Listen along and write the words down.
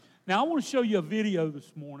Now, I want to show you a video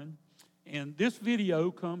this morning, and this video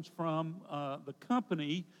comes from the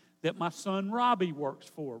company that my son Robbie works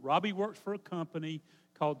for. Robbie works for a company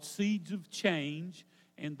called Seeds of Change,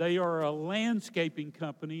 and they are a landscaping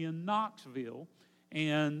company in Knoxville,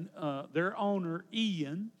 and their owner,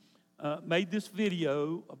 Ian, made this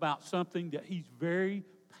video about something that he's very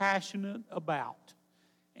passionate about,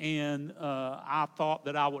 and I thought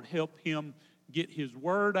that I would help him get his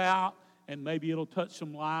word out, and maybe it'll touch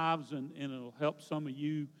some lives, and it'll help some of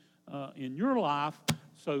you in your life.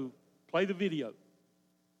 So play the video.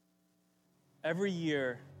 Every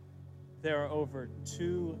year, there are over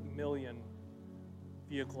 2 million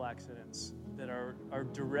vehicle accidents that are a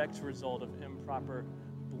direct result of improper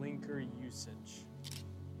blinker usage.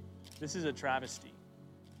 This is a travesty.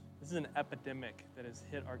 This is an epidemic that has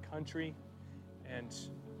hit our country, and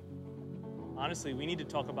honestly, we need to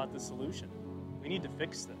talk about the solution. We need to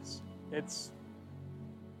fix this. It's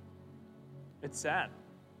sad.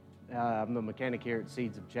 I'm the mechanic here at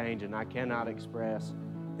Seeds of Change, and I cannot express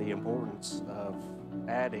the importance of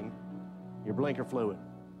adding your blinker fluid.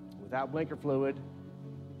 Without blinker fluid,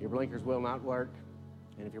 your blinkers will not work,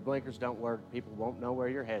 and if your blinkers don't work, people won't know where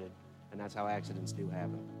you're headed, and that's how accidents do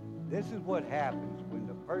happen. This is what happens when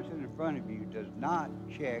the person in front of you does not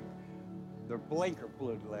check their blinker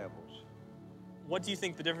fluid levels. What do you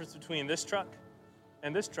think the difference between this truck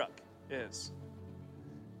and this truck is?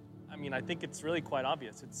 I mean, I think it's really quite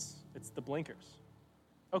obvious. It's the blinkers.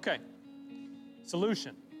 Okay,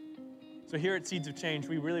 solution. So here at Seeds of Change,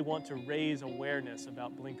 we really want to raise awareness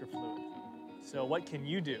about blinker fluid. So what can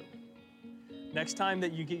you do? Next time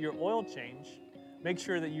that you get your oil change, make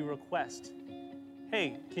sure that you request,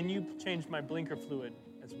 hey, can you change my blinker fluid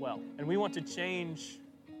as well? And we want to change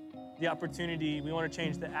the opportunity, we want to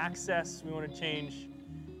change the access, we want to change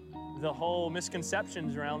the whole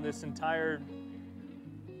misconceptions around this entire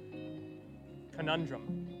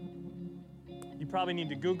conundrum. You probably need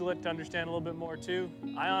to Google it to understand a little bit more too.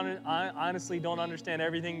 I honestly don't understand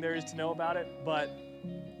everything there is to know about it, but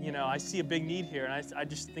you know, I see a big need here, and I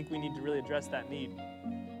just think we need to really address that need.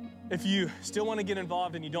 If you still want to get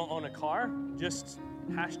involved and you don't own a car, just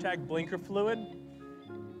hashtag blinker fluid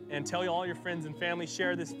and tell all your friends and family,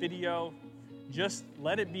 share this video. Just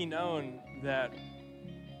let it be known that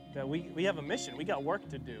we have a mission. We got work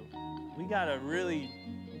to do. We gotta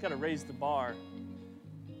raise the bar,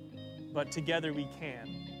 but together we can.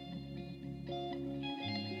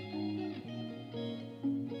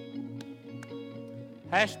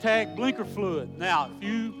 Hashtag blinker fluid. Now, if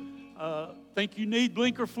you think you need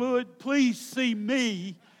blinker fluid, please see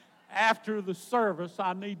me after the service.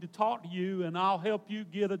 I need to talk to you, and I'll help you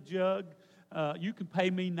get a jug. You can pay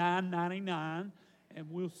me $9.99,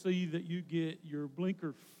 and we'll see that you get your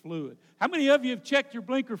blinker fluid. How many of you have checked your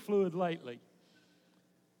blinker fluid lately?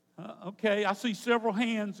 Okay, I see several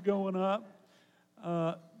hands going up.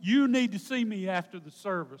 You need to see me after the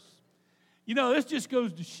service. You know, this just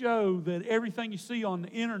goes to show that everything you see on the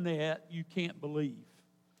internet, you can't believe.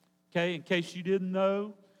 Okay, in case you didn't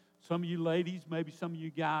know, some of you ladies, maybe some of you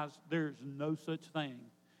guys, there's no such thing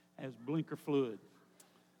as blinker fluid.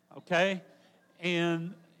 Okay?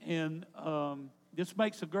 And this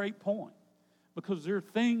makes a great point, because there are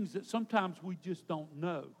things that sometimes we just don't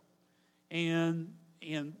know. And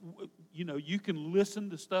you know, you can listen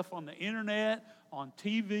to stuff on the internet, on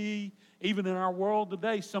TV, even in our world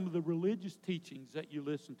today, some of the religious teachings that you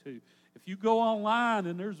listen to. If you go online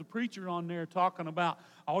and there's a preacher on there talking about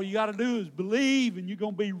all you got to do is believe and you're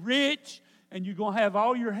going to be rich and you're going to have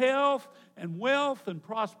all your health and wealth and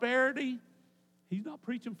prosperity, he's not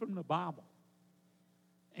preaching from the Bible.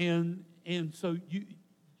 And so you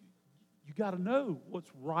got to know what's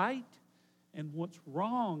right and what's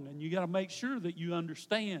wrong, and you got to make sure that you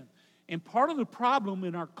understand. And part of the problem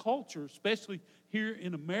in our culture, especially here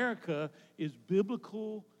in America, is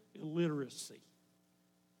biblical illiteracy.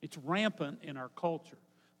 It's rampant in our culture.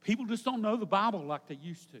 People just don't know the Bible like they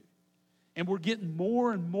used to. And we're getting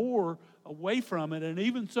more and more away from it. And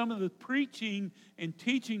even some of the preaching and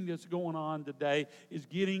teaching that's going on today is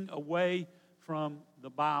getting away from the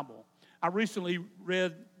Bible. I recently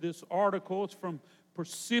read this article. It's from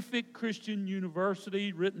Pacific Christian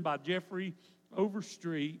University, written by Jeffrey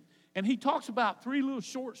Overstreet. And he talks about 3 little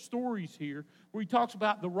short stories here where he talks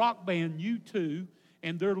about the rock band U2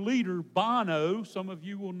 and their leader, Bono, some of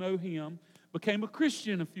you will know him, became a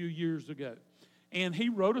Christian a few years ago. And he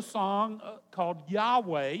wrote a song called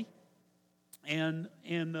Yahweh, and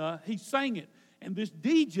he sang it. And this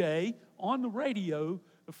DJ on the radio,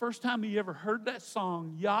 the first time he ever heard that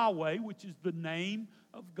song, Yahweh, which is the name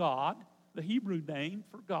of God, the Hebrew name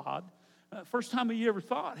for God, first time he ever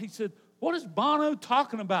thought, he said, what is Bono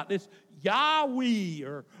talking about? This Yahweh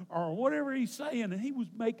or whatever he's saying. And he was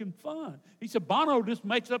making fun. He said, Bono just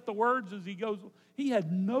makes up the words as he goes. He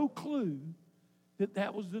had no clue that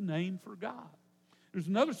that was the name for God. There's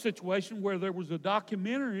another situation where there was a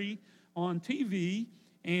documentary on TV,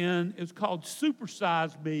 and it's called Super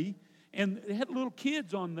Size Me, and it had little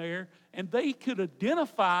kids on there, and they could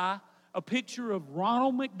identify a picture of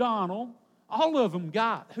Ronald McDonald. All of them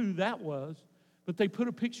got who that was, but they put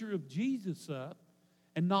a picture of Jesus up,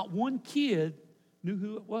 and not one kid knew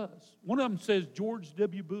who it was. One of them says George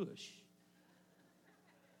W. Bush.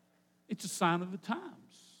 It's a sign of the times.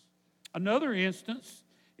 Another instance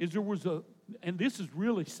is there was and this is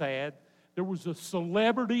really sad, there was a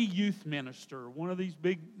celebrity youth minister, one of these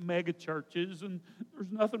big mega churches, and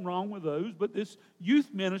there's nothing wrong with those, but this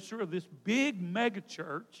youth minister of this big mega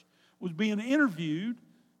church was being interviewed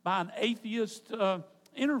by an atheist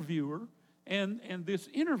interviewer, and this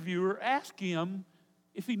interviewer asked him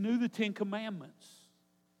if he knew the Ten Commandments.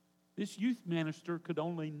 This youth minister could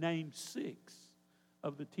only name 6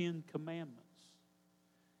 of the 10 Commandments.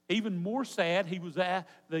 Even more sad,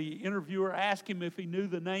 the interviewer asked him if he knew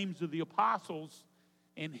the names of the apostles,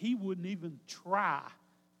 and he wouldn't even try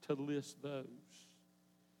to list those.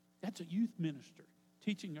 That's a youth minister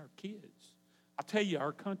teaching our kids. I tell you,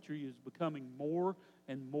 our country is becoming more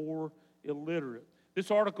and more illiterate.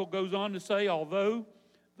 This article goes on to say, although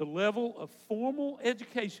the level of formal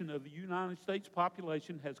education of the United States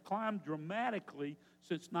population has climbed dramatically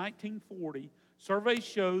since 1940, surveys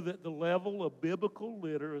show that the level of biblical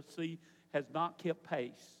literacy has not kept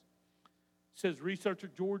pace. Says researcher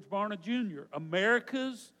George Barna Jr.,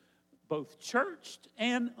 America's both churched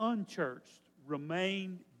and unchurched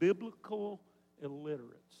remain biblical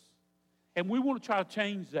illiterates. And we want to try to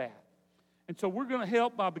change that. And so we're going to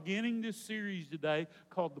help by beginning this series today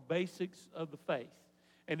called The Basics of the Faith.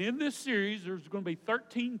 And in this series, there's going to be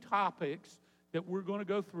 13 topics that we're going to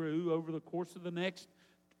go through over the course of the next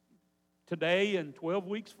today and 12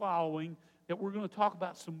 weeks following, that we're going to talk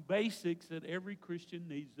about some basics that every Christian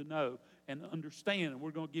needs to know and understand. And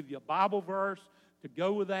we're going to give you a Bible verse to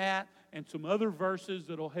go with that and some other verses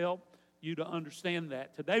that will help you to understand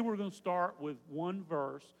that. Today we're going to start with one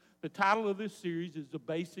verse. The title of this series is The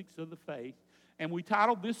Basics of the Faith. And we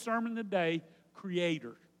titled this sermon today,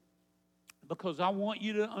 Creator. Because I want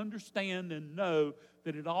you to understand and know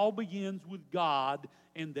that it all begins with God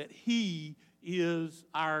and that He is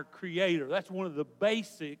our Creator. That's one of the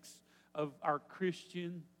basics of our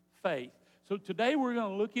Christian faith. So today we're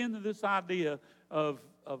going to look into this idea of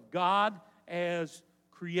God as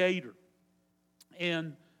Creator.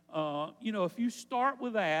 And, if you start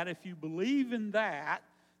with that, if you believe in that,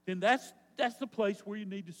 then that's the place where you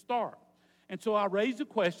need to start. And so I raise the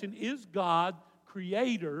question, is God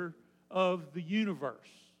Creator of the universe?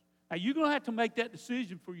 Now, you're going to have to make that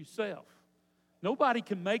decision for yourself. Nobody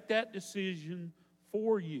can make that decision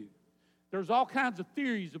for you. There's all kinds of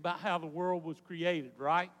theories about how the world was created,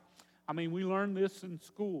 right? I mean, we learned this in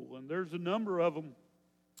school, and there's a number of them.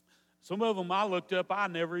 Some of them I looked up, I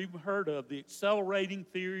never even heard of. The accelerating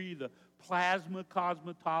theory, the plasma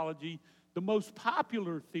cosmology. The most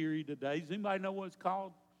popular theory today, does anybody know what it's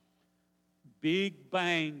called? Big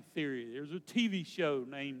Bang Theory. There's a TV show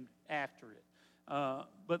named after it.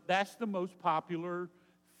 But that's the most popular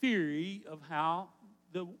theory of how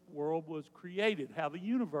the world was created, how the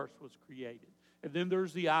universe was created. And then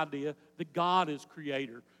there's the idea that God is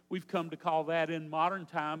creator. We've come to call that in modern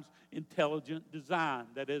times intelligent design.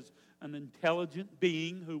 That is, an intelligent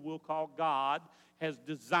being who we'll call God has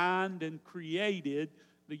designed and created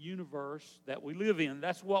the universe that we live in.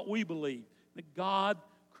 That's what we believe, that God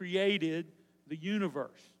created the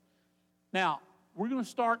universe. Now, we're going to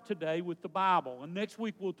start today with the Bible. And next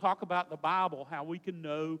week we'll talk about the Bible, how we can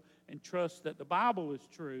know and trust that the Bible is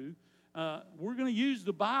true. We're going to use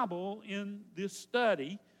the Bible in this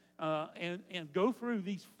study and go through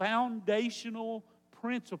these foundational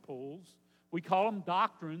principles. We call them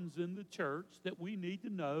doctrines in the church that we need to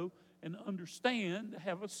know and understand to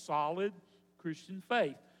have a solid Christian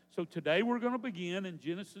faith. So today we're going to begin in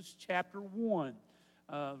Genesis chapter 1.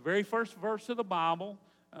 Very first verse of the Bible.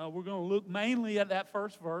 We're going to look mainly at that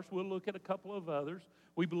first verse. We'll look at a couple of others.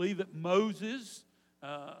 We believe that Moses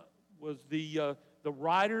was the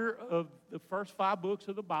writer of the first 5 books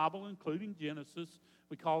of the Bible, including Genesis.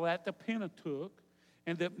 We call that the Pentateuch.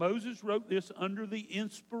 And that Moses wrote this under the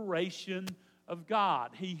inspiration of God.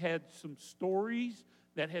 He had some stories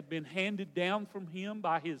that had been handed down from him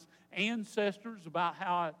by his ancestors about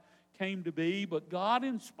how it came to be. But God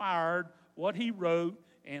inspired what he wrote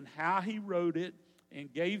and how he wrote it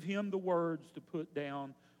and gave him the words to put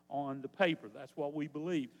down on the paper. That's what we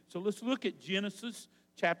believe. So let's look at Genesis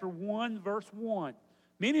chapter 1, verse 1.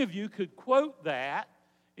 Many of you could quote that.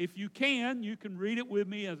 If you can read it with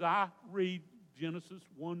me as I read Genesis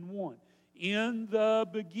 1:1. In the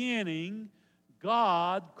beginning,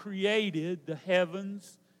 God created the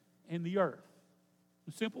heavens and the earth.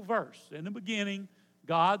 A simple verse. In the beginning,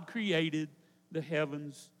 God created the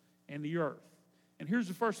heavens and the earth. And here's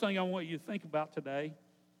the first thing I want you to think about today.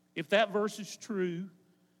 If that verse is true,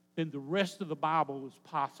 then the rest of the Bible is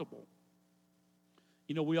possible.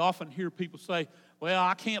 You know, we often hear people say, well,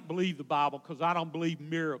 I can't believe the Bible because I don't believe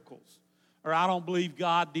miracles. Or I don't believe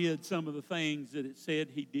God did some of the things that it said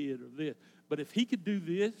he did or this. But if he could do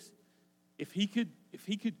this, if he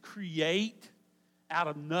could create out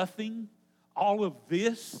of nothing all of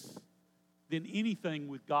this, then anything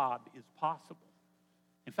with God is possible.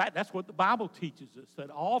 In fact, that's what the Bible teaches us, that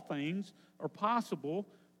all things are possible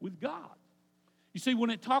with God. You see, when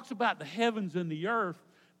it talks about the heavens and the earth,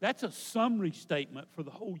 that's a summary statement for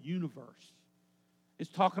the whole universe. It's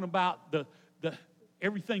talking about the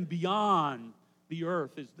everything beyond the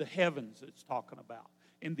earth is the heavens it's talking about.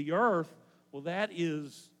 And the earth, well, that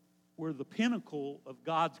is where the pinnacle of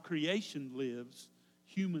God's creation lives,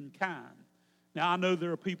 humankind. Now, I know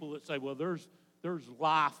there are people that say, well, there's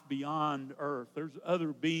life beyond earth. There's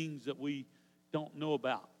other beings that we don't know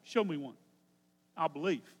about. Show me one. I'll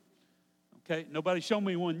believe. Okay? Nobody showed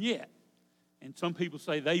me one yet. And some people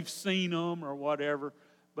say they've seen them or whatever,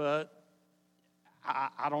 but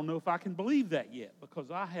I don't know if I can believe that yet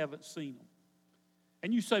because I haven't seen them.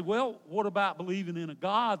 And you say, well, what about believing in a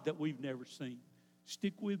God that we've never seen?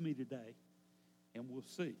 Stick with me today, and we'll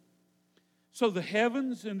see. So the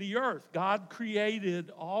heavens and the earth, God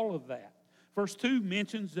created all of that. Verse 2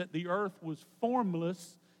 mentions that the earth was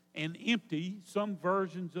formless and empty. Some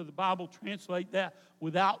versions of the Bible translate that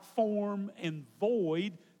without form and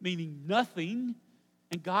void, meaning nothing.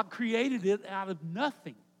 And God created it out of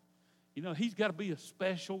nothing. You know, he's got to be a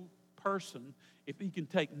special person if he can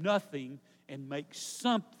take nothing and make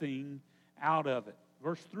something out of it.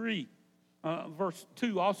 Verse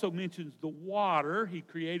 2 also mentions the water. He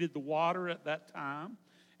created the water at that time.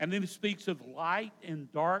 And then it speaks of light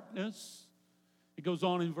and darkness. It goes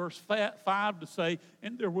on in verse 5 to say,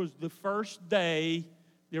 and there was the first day,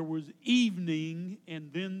 there was evening,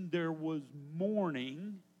 and then there was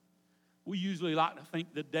morning. We usually like to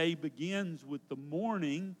think the day begins with the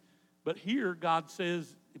morning, but here God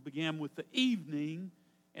says it began with the evening,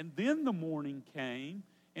 and then the morning came.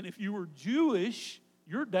 And if you were Jewish,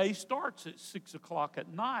 your day starts at 6 o'clock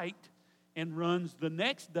at night and runs the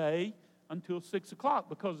next day until 6 o'clock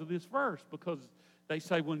because of this verse. Because they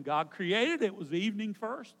say when God created, it was evening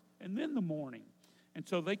first and then the morning. And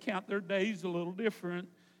so they count their days a little different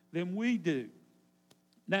than we do.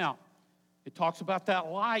 Now, it talks about that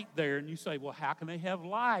light there, and you say, well, how can they have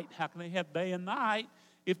light? How can they have day and night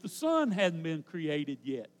if the sun hadn't been created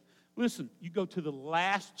yet? Listen, you go to the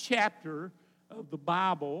last chapter of the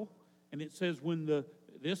Bible, and it says when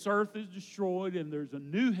this earth is destroyed and there's a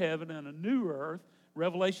new heaven and a new earth,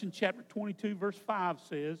 Revelation chapter 22, verse 5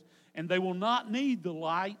 says, and they will not need the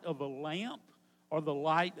light of a lamp or the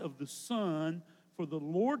light of the sun, for the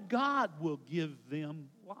Lord God will give them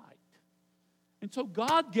light. And so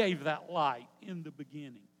God gave that light in the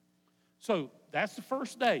beginning. So that's the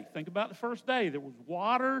first day. Think about the first day. There was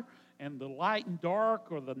water, and the light and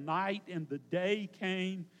dark, or the night and the day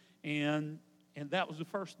came, and that was the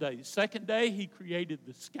first day. The second day, he created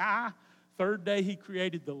the sky. Third day, he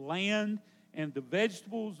created the land and the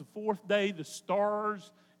vegetables. The fourth day, the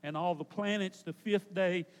stars and all the planets. The fifth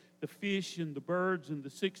day, the fish and the birds. And the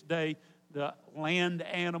sixth day, the land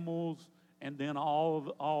animals. And then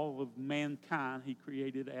all of mankind, he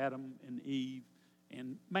created Adam and Eve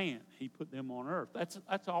and man. He put them on earth.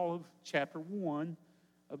 That's all of chapter 1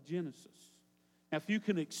 of Genesis. Now, if you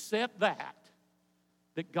can accept that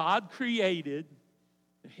God created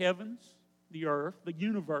the heavens, the earth, the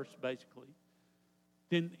universe basically,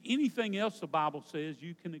 then anything else the Bible says,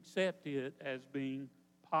 you can accept it as being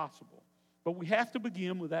possible. But we have to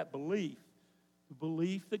begin with that belief, the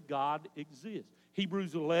belief that God exists.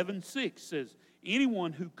 Hebrews 11:6 says,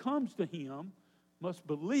 anyone who comes to him must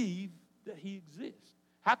believe that he exists.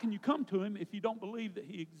 How can you come to him if you don't believe that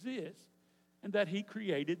he exists and that he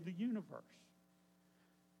created the universe?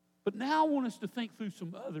 But now I want us to think through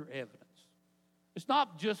some other evidence. It's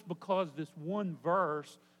not just because this one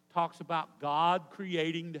verse talks about God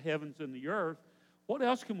creating the heavens and the earth. What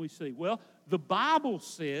else can we see? Well, the Bible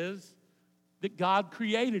says that God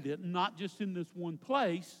created it, not just in this one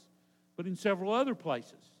place, but in several other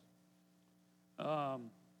places.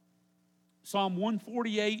 Psalm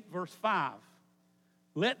 148, verse 5.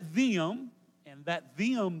 Let them, and that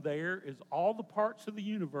them there is all the parts of the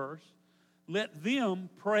universe, let them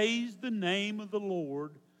praise the name of the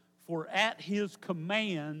Lord, for at his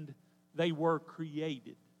command they were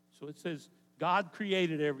created. So it says God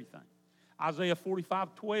created everything. Isaiah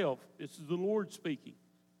 45:12, this is the Lord speaking.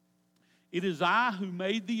 It is I who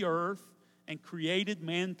made the earth and created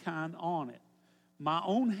mankind on it. My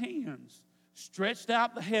own hands stretched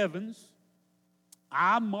out the heavens.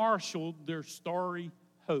 I marshaled their starry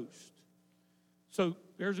host. So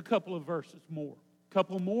there's a couple of verses more. A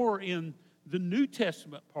couple more in the New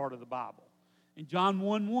Testament part of the Bible. In John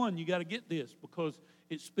 1:1, you got to get this because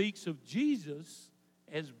it speaks of Jesus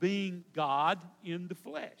as being God in the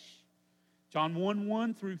flesh. John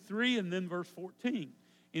 1:1 through 3, and then verse 14.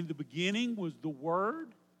 In the beginning was the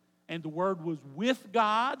Word, and the Word was with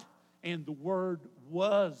God, and the Word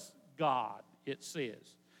was God, it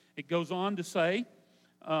says. It goes on to say,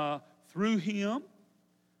 through him,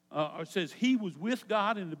 it says, he was with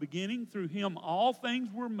God in the beginning. Through him all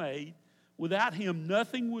things were made. Without him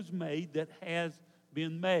nothing was made that has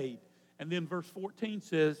been made. And then verse 14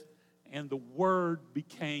 says, and the Word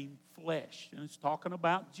became flesh. And it's talking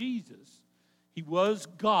about Jesus. He was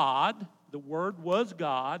God. The Word was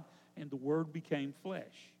God, and the Word became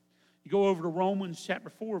flesh. You go over to Romans chapter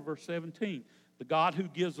 4, verse 17. The God who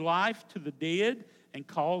gives life to the dead and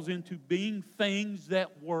calls into being things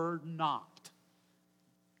that were not.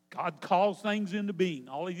 God calls things into being.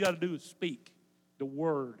 All you got to do is speak the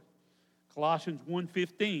word. Colossians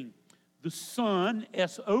 1:15. The Son,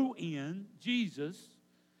 S-O-N, Jesus,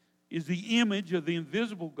 is the image of the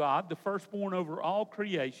invisible God, the firstborn over all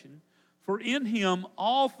creation. For in him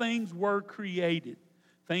all things were created,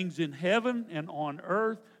 things in heaven and on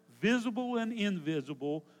earth, visible and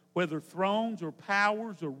invisible, whether thrones or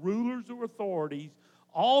powers or rulers or authorities,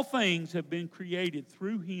 all things have been created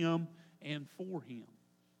through him and for him.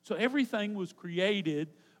 So everything was created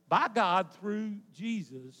by God through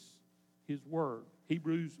Jesus, his word.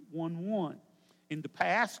 Hebrews 1:1. In the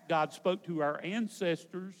past, God spoke to our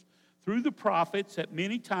ancestors through the prophets at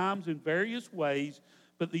many times in various ways,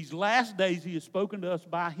 but these last days he has spoken to us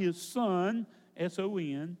by his Son,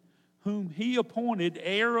 S-O-N, whom he appointed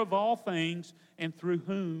heir of all things and through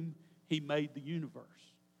whom he made the universe.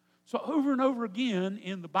 So over and over again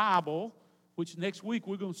in the Bible, which next week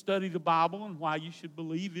we're going to study the Bible and why you should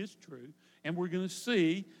believe is true, and we're going to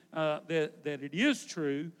see that it is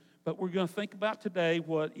true, but we're going to think about today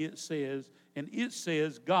what it says, and it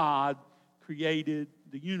says God created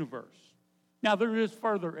the universe. Now there is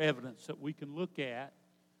further evidence that we can look at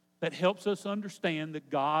that helps us understand that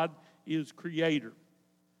God is creator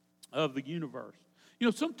of the universe. You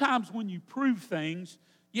know, sometimes when you prove things,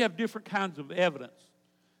 you have different kinds of evidence.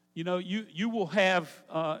 You know, you will have,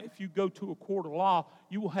 if you go to a court of law,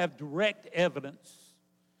 you will have direct evidence.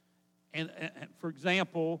 And for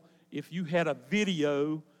example, if you had a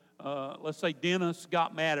video, let's say Dennis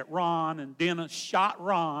got mad at Ron and Dennis shot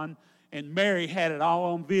Ron and Mary had it all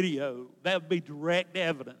on video, that would be direct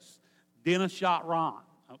evidence. Dennis shot Ron,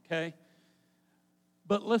 okay?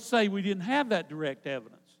 But let's say we didn't have that direct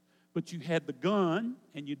evidence, but you had the gun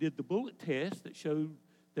and you did the bullet test that showed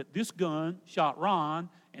that this gun shot Ron,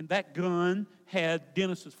 and that gun had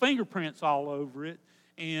Dennis's fingerprints all over it,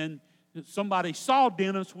 and somebody saw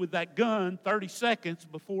Dennis with that gun 30 seconds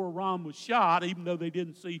before Ron was shot, even though they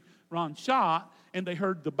didn't see Ron shot, and they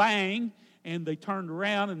heard the bang, and they turned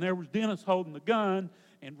around, and there was Dennis holding the gun,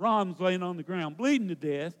 and Ron was laying on the ground bleeding to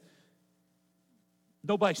death.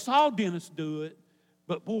 Nobody saw Dennis do it,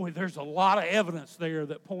 but boy, there's a lot of evidence there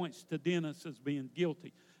that points to Dennis as being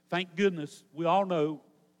guilty. Thank goodness we all know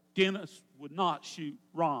Dennis would not shoot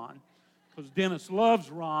Ron, because Dennis loves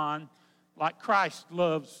Ron like Christ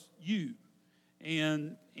loves you.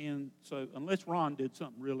 And so unless Ron did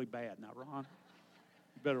something really bad. Now, Ron,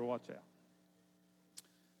 you better watch out.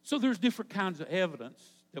 So there's different kinds of evidence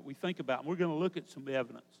that we think about, and we're going to look at some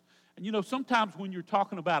evidence. And you know, sometimes when you're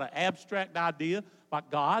talking about an abstract idea like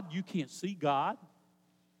God, you can't see God.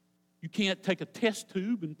 You can't take a test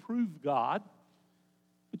tube and prove God.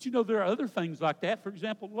 But you know, there are other things like that. For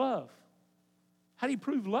example, love. How do you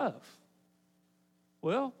prove love?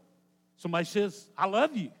 Well, somebody says, I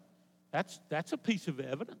love you. That's a piece of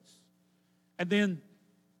evidence. And then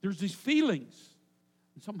there's these feelings.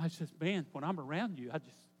 And somebody says, man, when I'm around you, I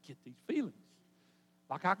just get these feelings.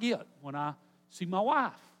 Like I get when I see my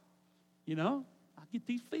wife. You know, I get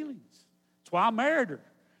these feelings. That's why I married her.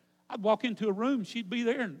 I'd walk into a room, she'd be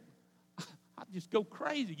there, and I'd just go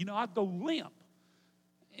crazy. You know, I'd go limp.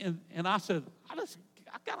 And I said, I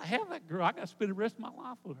got to have that girl. I got to spend the rest of my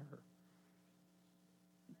life with her.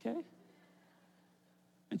 Okay?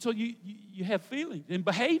 And so you have feelings and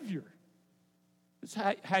behavior. It's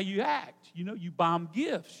how you act. You know, you buy them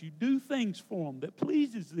gifts. You do things for them that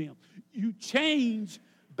pleases them. You change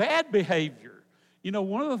bad behavior. You know,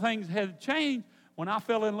 one of the things that had to change when I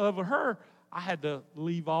fell in love with her, I had to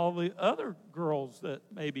leave all the other girls that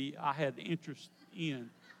maybe I had interest in.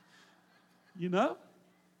 You know?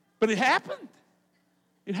 But it happened.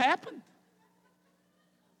 It happened.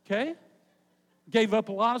 Okay? Gave up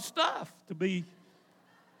a lot of stuff to be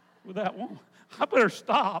with that woman. I better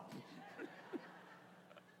stop.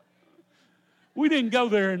 We didn't go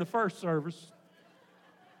there in the first service.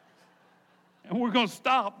 And we're going to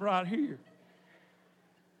stop right here.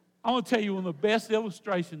 I want to tell you one of the best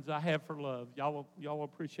illustrations I have for love. Y'all will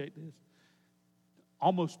appreciate this.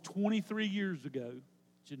 Almost 23 years ago,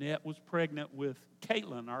 Jeanette was pregnant with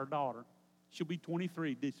Caitlin, our daughter. She'll be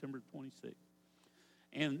 23 December 26th.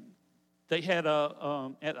 And they had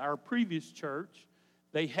at our previous church,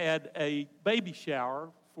 they had a baby shower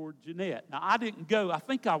for Jeanette. Now, I didn't go. I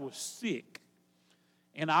think I was sick.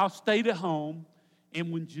 And I stayed at home.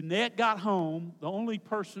 And when Jeanette got home, the only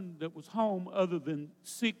person that was home other than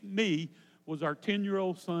sick me was our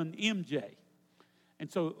 10-year-old son, MJ.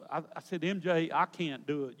 And so I said, MJ, I can't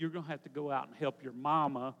do it. You're going to have to go out and help your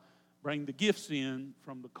mama bring the gifts in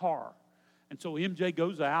from the car. And so MJ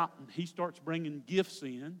goes out, and he starts bringing gifts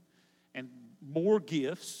in and more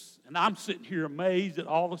gifts. And I'm sitting here amazed at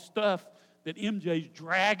all the stuff that MJ's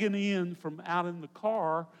dragging in from out in the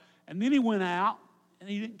car. And then he went out, and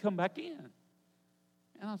he didn't come back in.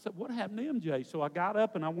 And I said, what happened to MJ? So I got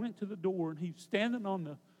up, and I went to the door, and he was standing on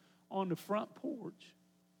the front porch.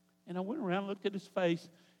 And I went around and looked at his face,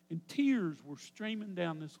 and tears were streaming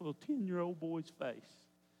down this little 10-year-old boy's face.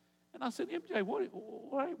 And I said, MJ,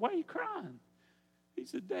 why are you crying? He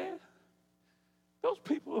said, Dad, those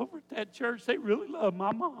people over at that church, they really love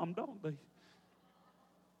my mom, don't they?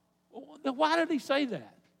 Well, now why did he say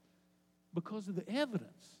that? Because of the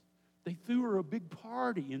evidence. They threw her a big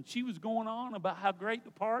party, and she was going on about how great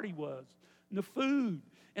the party was, and the food,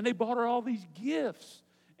 and they bought her all these gifts.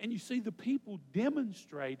 And you see, the people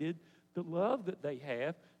demonstrated the love that they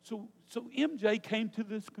have. So MJ came to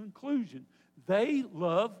this conclusion. They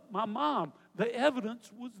love my mom. The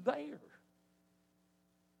evidence was there.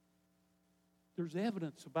 There's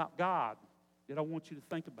evidence about God that I want you to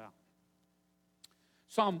think about.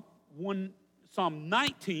 Psalm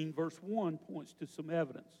 19, verse 1 points to some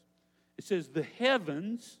evidence. It says, the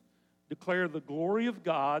heavens declare the glory of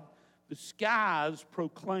God. The skies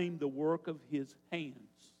proclaim the work of his hands.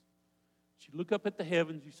 You look up at the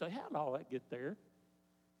heavens, you say, how did all that get there?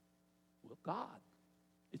 Well, God.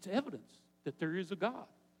 It's evidence that there is a God.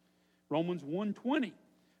 Romans 1:20,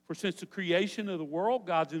 for since the creation of the world,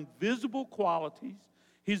 God's invisible qualities,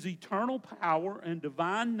 his eternal power and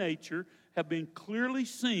divine nature have been clearly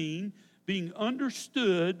seen, being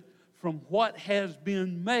understood from what has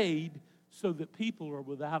been made, so that people are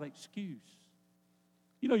without excuse.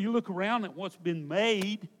 You know, you look around at what's been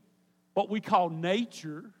made, what we call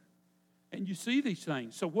nature, and you see these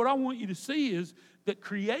things. So what I want you to see is that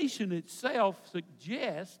creation itself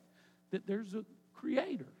suggests that there's a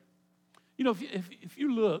creator. You know, if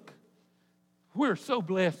you look, we're so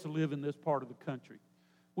blessed to live in this part of the country.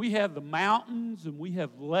 We have the mountains, and we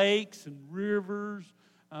have lakes and rivers.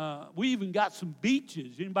 We even got some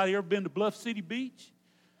beaches. Anybody ever been to Bluff City Beach?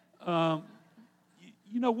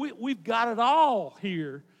 You know, we've got it all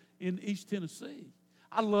here in East Tennessee.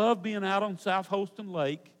 I love being out on South Holston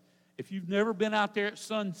Lake. If you've never been out there at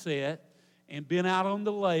sunset and been out on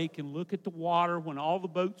the lake and look at the water when all the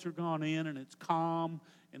boats are gone in and it's calm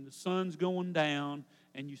and the sun's going down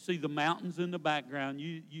and you see the mountains in the background,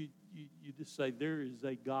 you just say, there is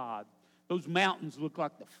a God. Those mountains look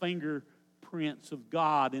like the fingerprints of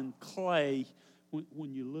God in clay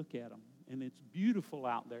when you look at them. And it's beautiful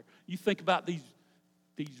out there. You think about these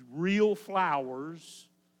real flowers.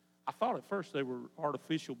 I thought at first they were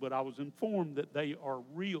artificial, but I was informed that they are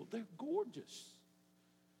real. They're gorgeous.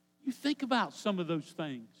 You think about some of those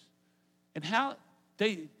things and how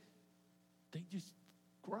they just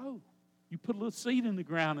grow. You put a little seed in the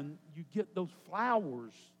ground and you get those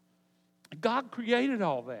flowers. God created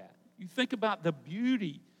all that. You think about the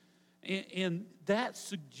beauty, and that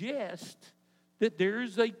suggests that there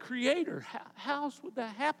is a creator. How else would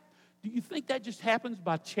that happen? Do you think that just happens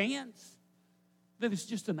by chance? That it's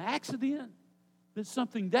just an accident? That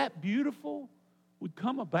something that beautiful would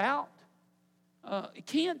come about? It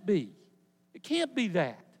can't be. It can't be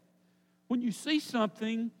that. When you see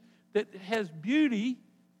something that has beauty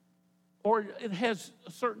or it has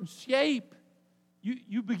a certain shape,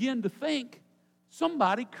 you begin to think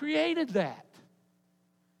somebody created that.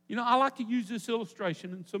 You know, I like to use this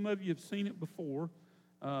illustration, and some of you have seen it before.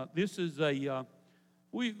 This is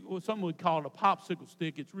some would call it a popsicle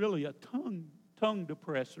stick. It's really a tongue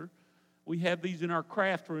depressor. We have these in our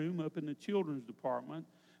craft room up in the children's department.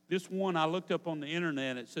 This one I looked up on the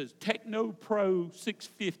internet. It says Techno Pro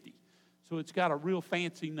 650. So it's got a real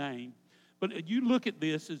fancy name. But you look at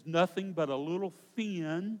this as nothing but a little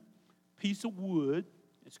thin piece of wood.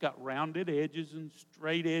 It's got rounded edges and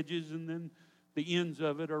straight edges, and then the ends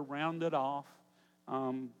of it are rounded off.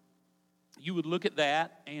 You would look at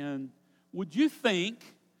that, and would you think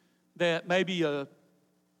that maybe a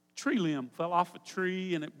tree limb fell off a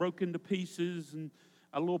tree and it broke into pieces, and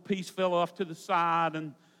a little piece fell off to the side,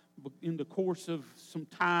 and in the course of some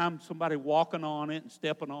time, somebody walking on it and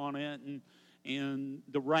stepping on it, and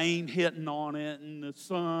the rain hitting on it, and the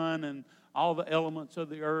sun and all the elements of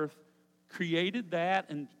the earth created that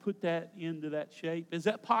and put that into that shape? Is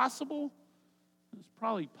that possible? It's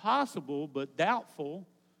probably possible, but doubtful.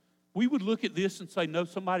 We would look at this and say, no,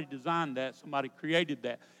 somebody designed that, somebody created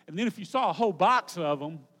that. And then if you saw a whole box of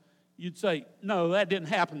them, you'd say, no, that didn't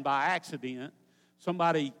happen by accident.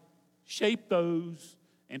 Somebody shaped those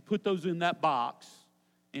and put those in that box,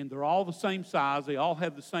 and they're all the same size. They all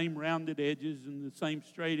have the same rounded edges and the same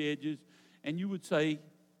straight edges. And you would say,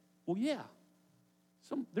 well, yeah,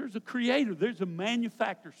 there's a creator, there's a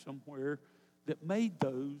manufacturer somewhere that made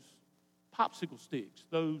those popsicle sticks,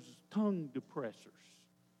 those tongue depressors.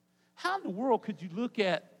 How in the world could you look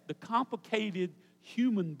at the complicated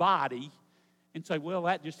human body and say, well,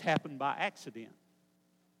 that just happened by accident?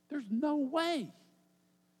 There's no way.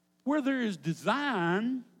 Where there is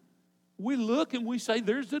design, we look and we say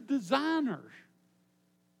there's a designer.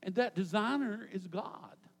 And that designer is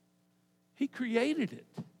God. He created it.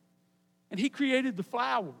 And He created the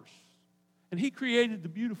flowers. And He created the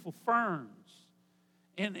beautiful ferns.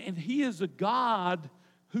 And He is a God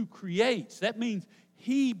who creates. That means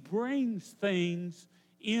He brings things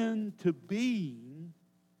into being.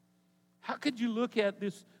 How could you look at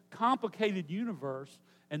this complicated universe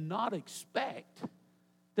and not expect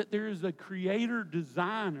that there is a creator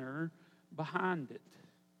designer behind it?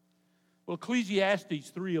 Well,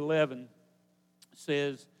 Ecclesiastes 3:11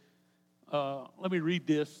 says, let me read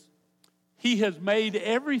this. He has made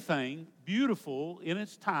everything beautiful in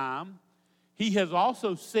its time. He has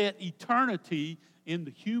also set eternity in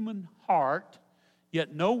the human heart,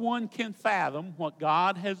 yet no one can fathom what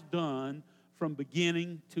God has done from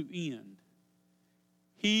beginning to end.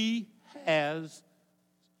 He has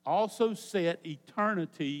also set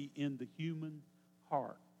eternity in the human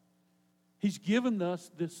heart. He's given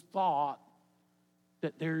us this thought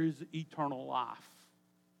that there is eternal life,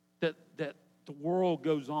 that the world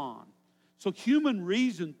goes on. So human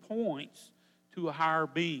reason points to a higher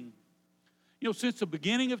being. You know, since the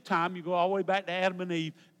beginning of time, you go all the way back to Adam and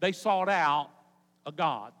Eve, they sought out a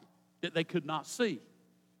God that they could not see.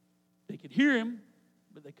 They could hear Him,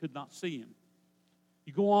 but they could not see Him.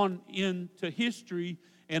 You go on into history,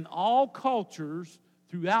 and all cultures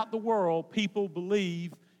throughout the world, people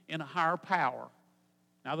believe in a higher power.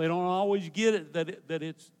 Now, they don't always get it that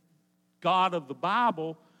it's God of the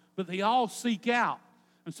Bible, but they all seek out.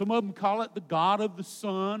 And some of them call it the God of the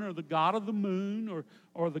sun, or the God of the moon,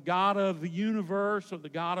 or the God of the universe, or the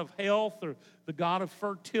God of health, or the God of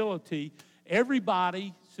fertility.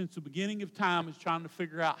 Everybody, since the beginning of time, is trying to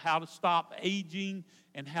figure out how to stop aging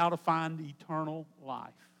and how to find eternal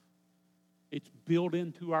life. It's built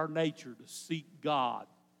into our nature to seek God.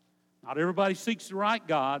 Not everybody seeks the right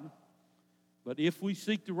God, but if we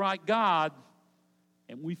seek the right God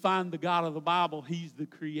and we find the God of the Bible, He's the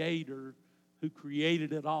creator who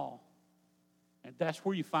created it all. And that's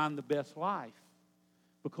where you find the best life.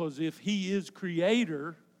 Because if He is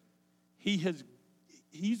creator, He's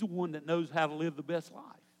the one that knows how to live the best life.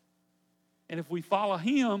 And if we follow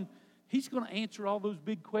Him, He's going to answer all those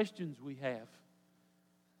big questions we have.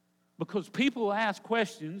 Because people ask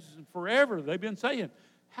questions, and forever they've been saying,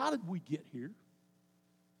 how did we get here?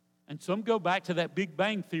 And some go back to that Big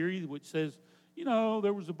Bang Theory, which says, you know,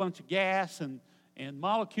 there was a bunch of gas and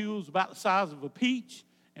molecules about the size of a peach,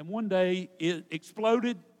 and one day it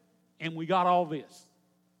exploded, and we got all this.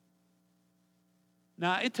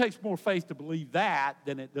 Now, it takes more faith to believe that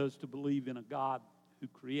than it does to believe in a God who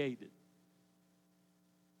created.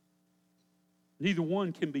 Neither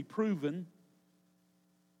one can be proven.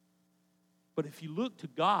 But if you look to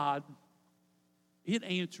God, it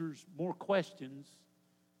answers more questions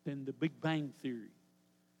than the Big Bang Theory.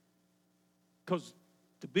 Because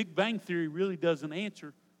the Big Bang Theory really doesn't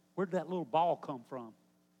answer, where did that little ball come from?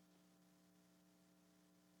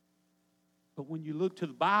 But when you look to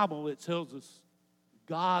the Bible, it tells us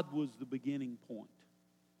God was the beginning point.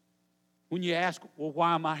 When you ask, well,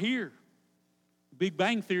 why am I here? The Big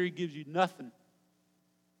Bang Theory gives you nothing.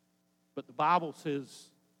 But the Bible says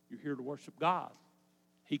you're here to worship God.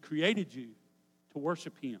 He created you to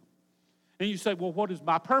worship Him. And you say, well, what is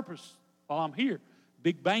my purpose while I'm here?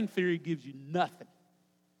 Big Bang Theory gives you nothing.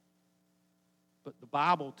 But the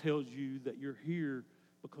Bible tells you that you're here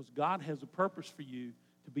because God has a purpose for you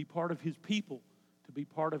to be part of His people, to be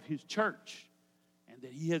part of His church, and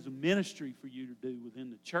that He has a ministry for you to do within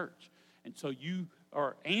the church. And so you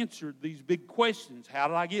are answered these big questions. How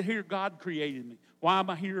did I get here? God created me. Why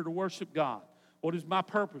am I here to worship God? What is my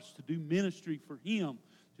purpose? To do ministry for Him,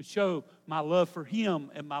 to show my love for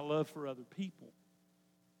Him and my love for other people.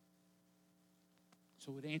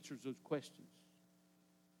 So it answers those questions.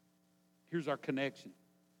 Here's our connection.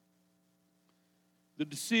 The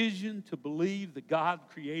decision to believe that God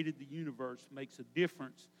created the universe makes a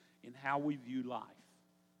difference in how we view life.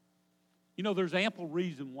 You know, there's ample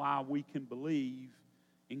reason why we can believe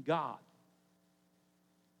in God.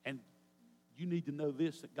 And you need to know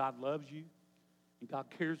this, that God loves you and God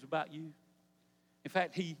cares about you. In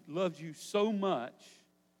fact, He loves you so much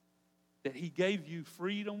that He gave you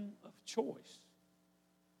freedom of choice.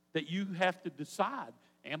 That you have to decide,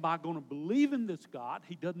 am I going to believe in this God?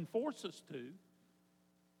 He doesn't force us to.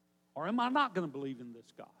 Or am I not going to believe in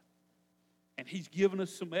this God? And He's given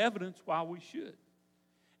us some evidence why we should.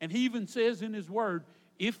 And He even says in His Word,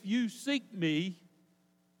 if you seek me,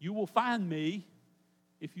 you will find me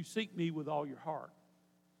if you seek me with all your heart.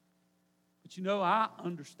 But you know, I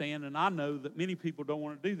understand and I know that many people don't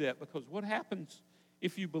want to do that, because what happens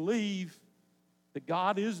if you believe that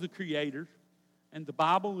God is the Creator and the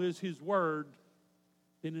Bible is His Word,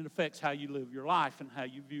 then it affects how you live your life and how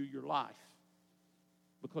you view your life,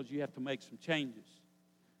 because you have to make some changes.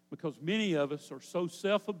 Because many of us are so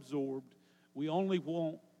self-absorbed, we only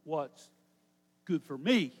want what's good for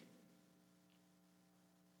me.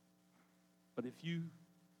 But if you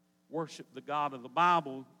worship the God of the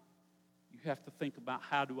Bible, you have to think about,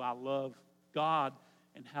 how do I love God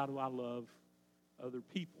and how do I love other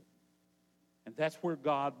people? And that's where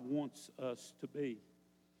God wants us to be.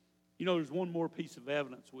 You know, there's one more piece of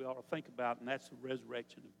evidence we ought to think about, and that's the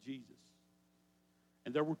resurrection of Jesus.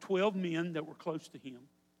 And there were 12 men that were close to Him.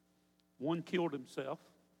 One killed himself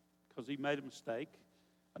because he made a mistake.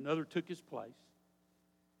 Another took his place.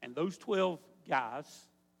 And those 12 guys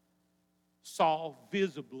saw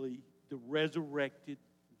visibly the resurrected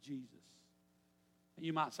Jesus. And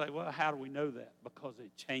you might say, well, how do we know that? Because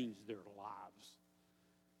it changed their lives.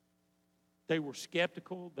 They were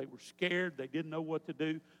skeptical. They were scared. They didn't know what to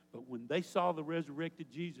do. But when they saw the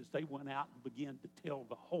resurrected Jesus, they went out and began to tell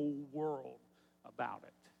the whole world about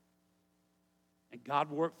it. And God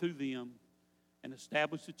worked through them and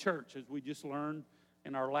established a church, as we just learned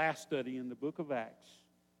in our last study in the book of Acts.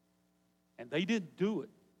 And they didn't do it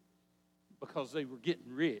because they were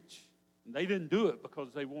getting rich. And they didn't do it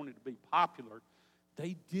because they wanted to be popular.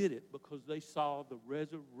 They did it because they saw the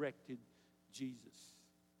resurrected Jesus.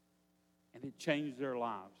 And it changed their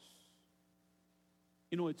lives.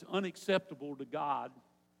 You know, it's unacceptable to God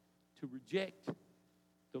to reject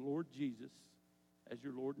the Lord Jesus as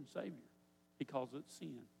your Lord and Savior. He calls it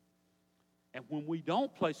sin. And when we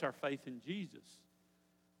don't place our faith in Jesus,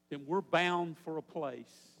 then we're bound for a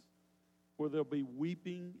place where there'll be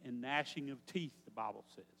weeping and gnashing of teeth, the Bible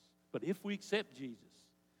says. But if we accept Jesus,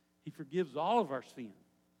 He forgives all of our sin.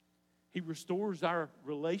 He restores our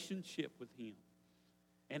relationship with Him.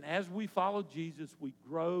 And as we follow Jesus, we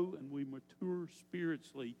grow and we mature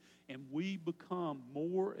spiritually, and we become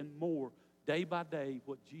more and more, day by day,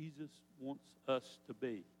 what Jesus wants us to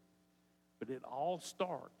be. But it all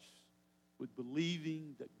starts with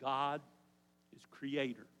believing that God is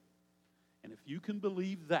Creator. And if you can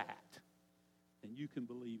believe that, then you can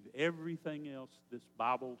believe everything else this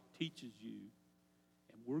Bible teaches you.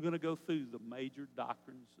 And we're going to go through the major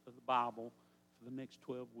doctrines of the Bible for the next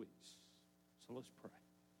 12 weeks. So let's pray.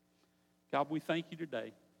 God, we thank you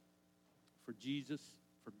today for Jesus,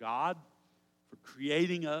 for God, for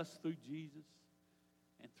creating us through Jesus,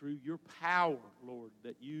 and through your power, Lord,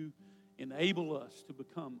 that you enable us to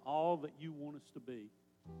become all that you want us to be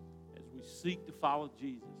as we seek to follow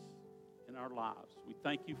Jesus in our lives. We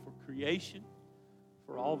thank you for creation,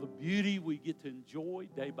 for all the beauty we get to enjoy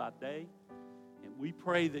day by day. And we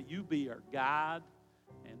pray that you be our guide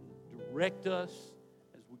and direct us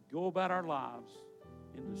as we go about our lives.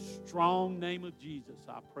 In the strong name of Jesus,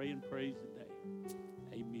 I pray and praise today.